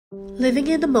Living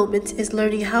in the moment is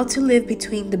learning how to live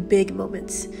between the big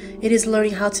moments. It is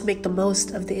learning how to make the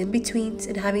most of the in-betweens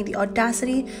and having the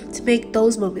audacity to make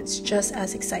those moments just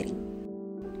as exciting.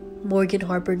 Morgan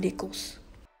Harper Nichols.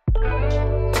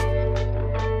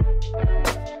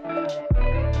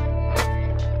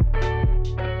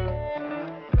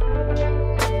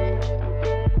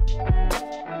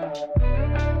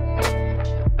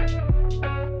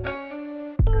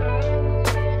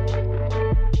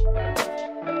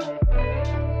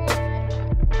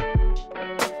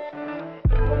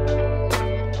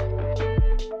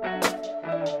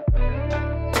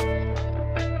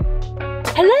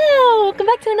 Hello, welcome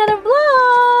back to another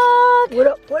vlog. What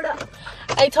up, what up?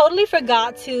 I totally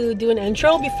forgot to do an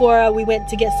intro before we went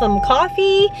to get some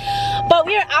coffee, but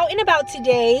we are out and about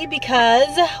today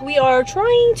because we are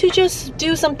trying to just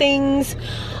do some things,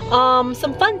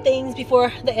 some fun things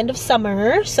before the end of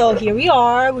summer. So here we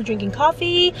are, we're drinking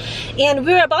coffee and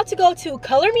we're about to go to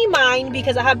Color Me Mine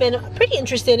because I have been pretty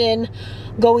interested in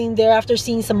going there after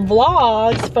seeing some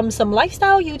vlogs from some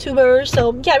lifestyle YouTubers.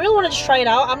 So yeah, I really want to just try it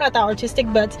out. I'm not that artistic,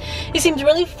 but it seems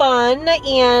really fun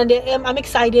and I'm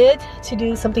excited to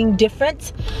do something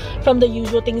different from the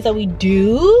usual things that we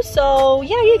do. So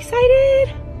yeah, are you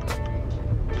excited?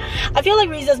 I feel like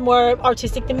Riza's more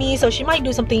artistic than me, so she might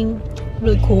do something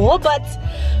really cool, but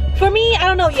for me, I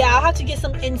don't know. Yeah, I'll have to get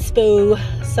some inspo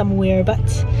somewhere, but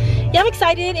yeah, I'm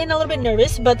excited and a little bit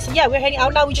nervous. But yeah, we're heading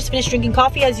out now. We just finished drinking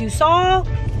coffee, as you saw.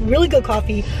 Really good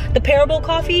coffee. The Parable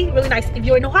coffee, really nice. If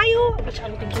you're in Ohio, which I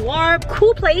don't think you are,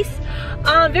 cool place.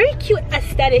 Very cute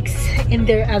aesthetics in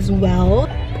there as well.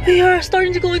 We are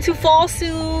starting to go into fall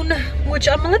soon, which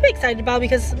I'm a little bit excited about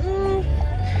because I'm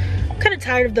kind of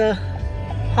tired of the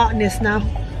hotness now.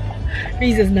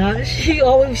 Riza's not. She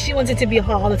wants it to be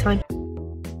hot all the time.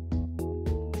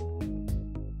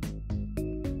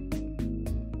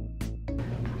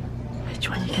 Which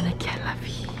one are you gonna get,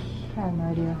 Lovey? I have no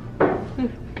idea.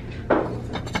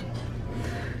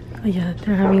 Oh yeah,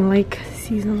 they're having like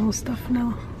seasonal stuff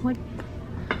now, like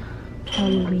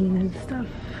Halloween and stuff.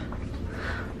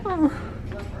 Oh,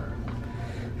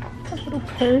 that little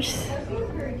purse.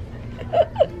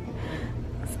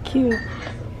 It's cute.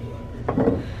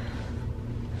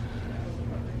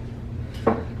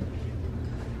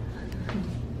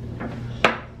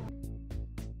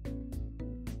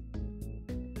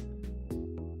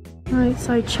 Alright,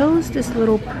 so I chose this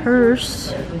little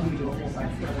purse.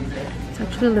 It's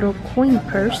actually a little coin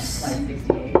purse.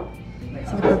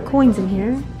 So there are coins in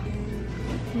here.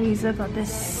 Riza got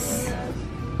this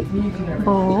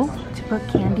bowl to put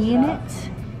candy in it.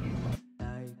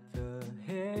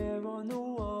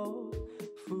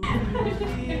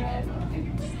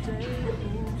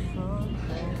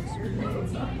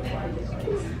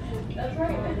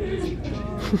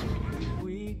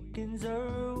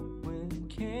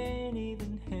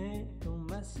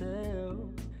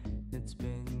 It's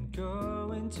been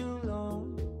going too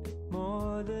long,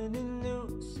 more than a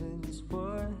nuisance.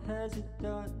 What has it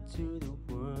done to the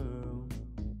world?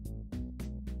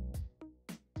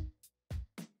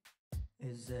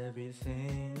 Is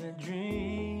everything a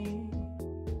dream?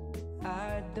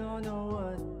 I don't know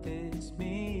what this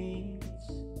means.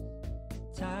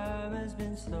 Time has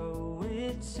been slow,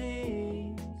 it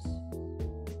seems.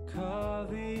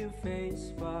 Cover your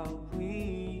face while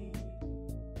we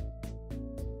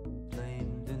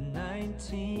blame the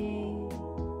 19.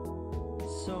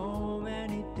 So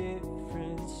many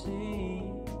different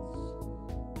scenes,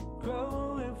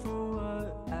 growing from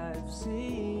what I've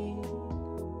seen.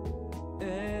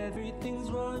 Everything's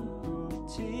one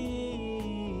routine.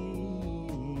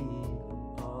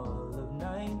 All of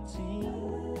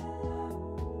 19,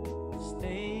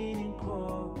 staying in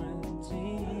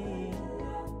quarantine.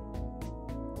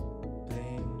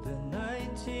 Blame the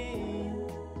 19.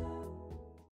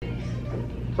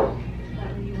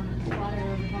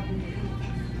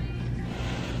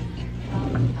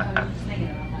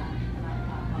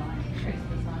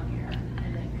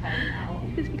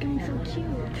 It's becoming so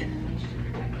cute.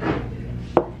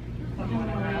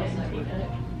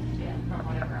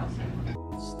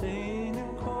 Staying in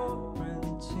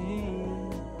quarantine.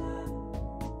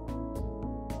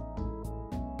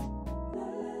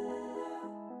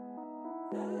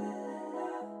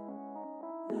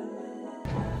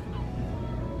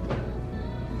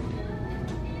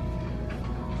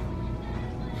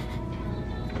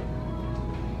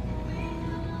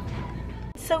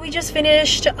 So we just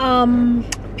finished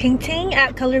painting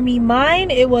at Color Me Mine.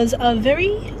 It was a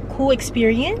very cool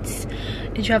experience.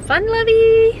 Did you have fun,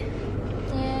 Lovey?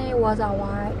 Yeah, it was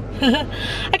alright.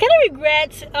 I kind of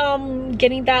regret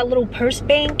getting that little purse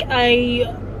bank.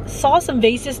 I saw some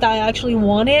vases that I actually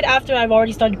wanted after I've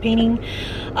already started painting.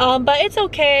 But it's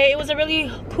okay. It was a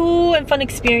really cool and fun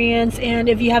experience, and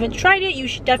if you haven't tried it, you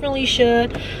definitely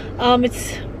should.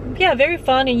 It's very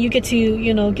fun, and you get to,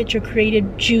 you know, get your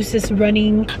creative juices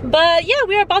running. But yeah,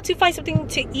 we're about to find something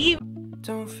to eat.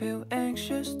 Don't feel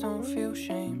anxious, don't feel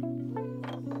shame.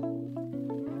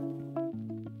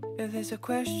 If there's a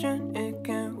question, it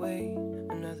can't wait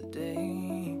another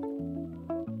day.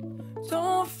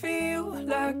 Don't feel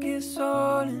like it's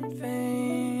all in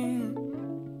vain.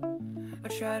 I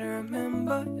try to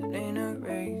remember, it ain't a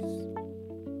race.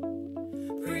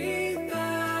 Breathe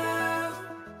out.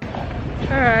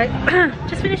 Alright,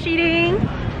 just finished eating.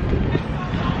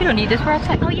 We don't need this, we're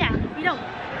outside. Oh yeah, we don't.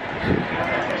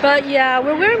 But yeah,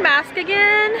 we're wearing masks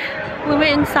again. We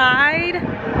went inside,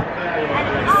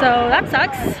 so that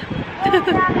sucks.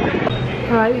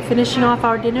 Alright, we're finishing off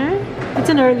our dinner. It's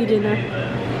an early dinner.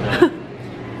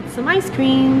 Some ice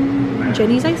cream,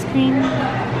 Jenny's ice cream.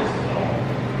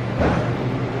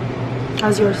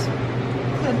 How's yours?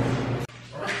 Good.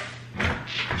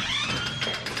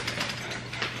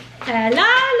 Hello!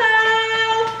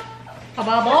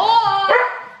 Bye-bye.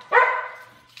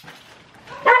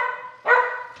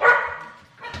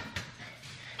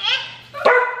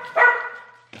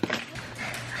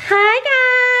 Hi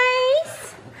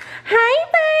guys! Hi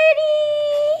buddy!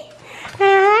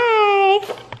 Hi!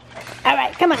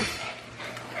 Alright, come on.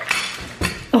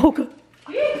 Oh, good.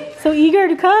 So eager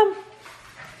to come.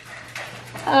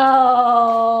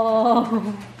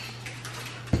 Oh.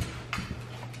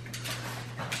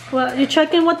 Well, you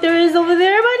checking what there is over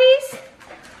there, buddies?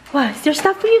 What, is there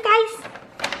stuff for you guys?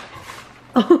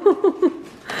 Oh.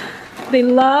 They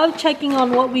love checking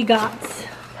on what we got.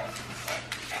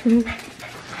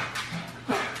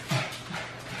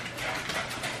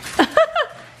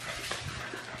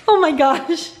 Oh my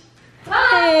gosh.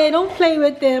 Hey, don't play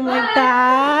with them like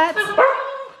that.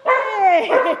 Hey.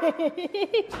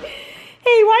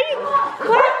 Hey, why are you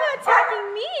attacking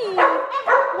me?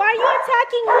 Why are you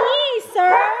attacking me,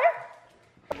 sir?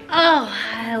 Oh,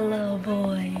 hello,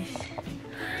 boys.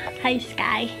 Hi,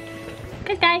 Sky.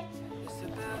 Hi, Sky.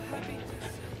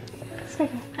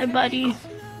 Hi, buddy.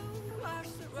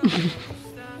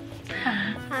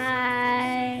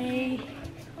 Hi.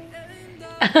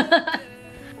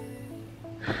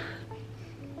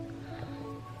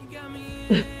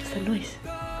 It's a noise.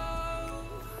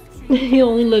 You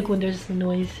only look when there's a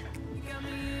noise.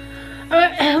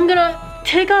 Alright, I'm gonna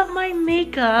take off my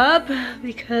makeup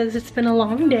because it's been a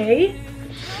long day.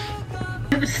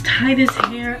 Let's tie this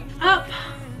hair up.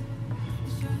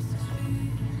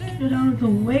 Get it out of the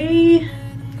way.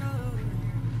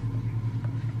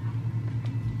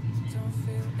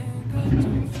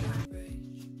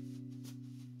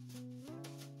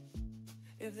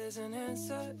 If there's an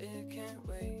answer, it can't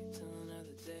wait till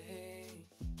another day.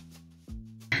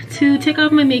 To take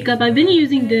off my makeup, I've been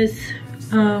using this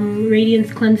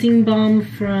Radiance Cleansing Balm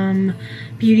from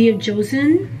Beauty of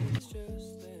Joseon.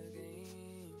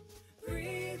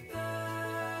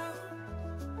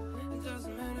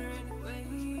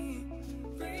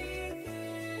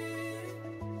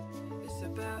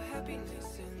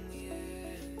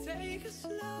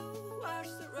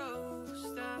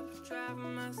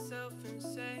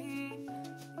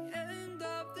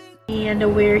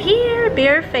 And we're here,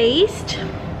 barefaced.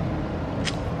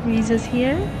 Riza's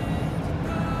here.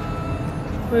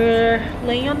 We're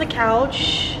laying on the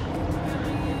couch.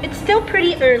 It's still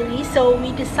pretty early, so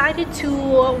we decided to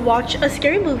watch a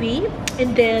scary movie,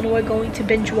 and then we're going to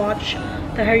binge watch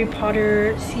the Harry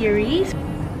Potter series.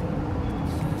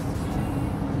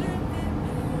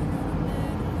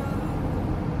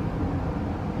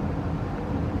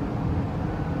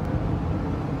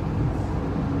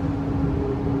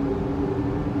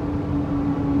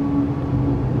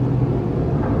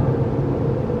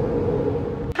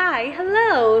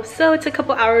 Hello. So it's a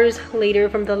couple hours later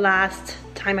from the last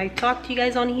time I talked to you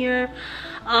guys on here.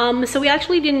 So we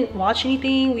actually didn't watch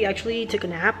anything. We actually took a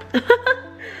nap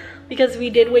because we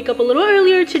did wake up a little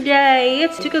earlier today.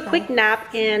 Took a quick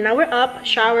nap, and now we're up,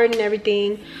 showered and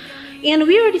everything, and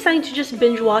we are deciding to just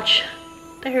binge watch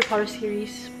the Harry Potter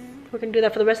series. We're gonna do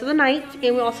that for the rest of the night,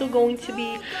 and we're also going to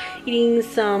be eating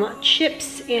some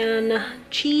chips and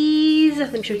cheese.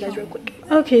 Let me show you guys real quick.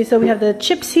 Okay, so we have the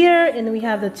chips here, and then we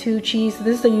have the 2 cheese.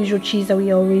 This is the usual cheese that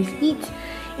we always eat.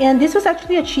 And this was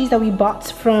actually a cheese that we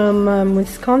bought from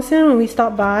Wisconsin when we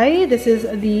stopped by. This is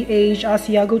the aged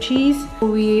Asiago cheese.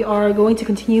 We are going to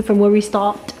continue from where we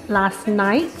stopped last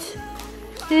night.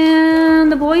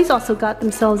 And the boys also got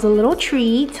themselves a little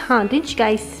treat, huh? Didn't you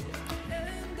guys?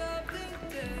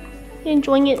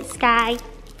 Enjoying it, Sky.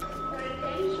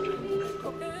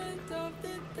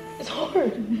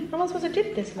 How am I supposed to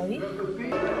dip this, Lovey?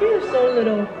 You're so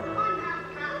little.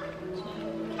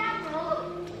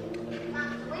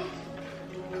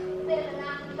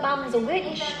 Mom's a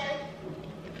witch.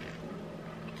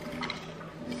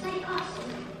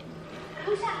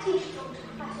 Who's that teacher talking to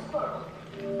Professor Quirrell?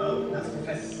 Oh, that's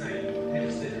Professor Snape, head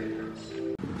of Slytherin House.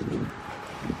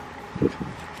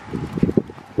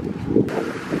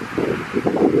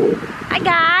 Hi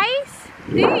guys!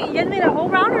 Dang, you guys made a whole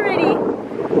round already.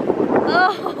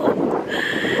 Oh,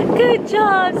 good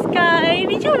job, Sky.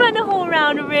 Did you run a whole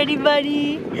round already,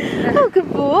 buddy? Oh,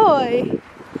 good boy.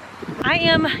 I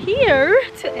am here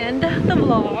to end the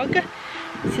vlog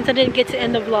since I didn't get to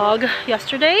end the vlog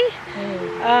yesterday.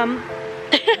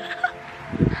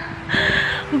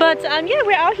 But yeah,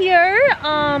 we're out here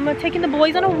taking the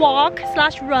boys on a walk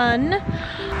 / run.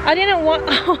 I didn't want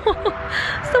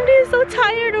somebody is so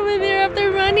tired over there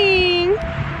after running.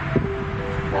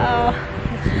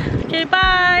 Okay,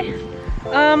 bye.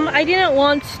 I didn't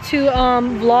want to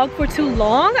vlog for too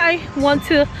long. I want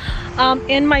to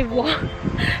end my vlog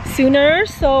sooner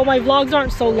so my vlogs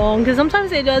aren't so long, because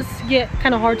sometimes it does get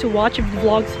kind of hard to watch if the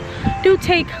vlogs do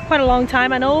take quite a long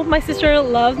time. I know my sister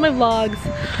loves my vlogs,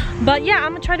 but yeah,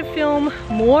 I'm gonna try to film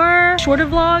more shorter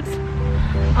vlogs.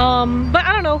 But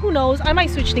I don't know, who knows, I might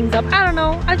switch things up. I don't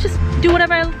know, I just do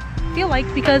whatever I feel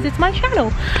like because it's my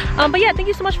channel. But yeah, thank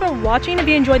you so much for watching. If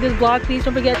you enjoyed this vlog, please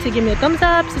don't forget to give me a thumbs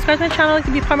up, subscribe to my channel, like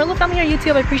to be part of my little family here on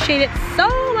YouTube. I appreciate it so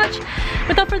much.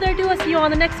 Without further ado, I'll see you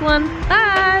on the next one.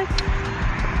 Bye.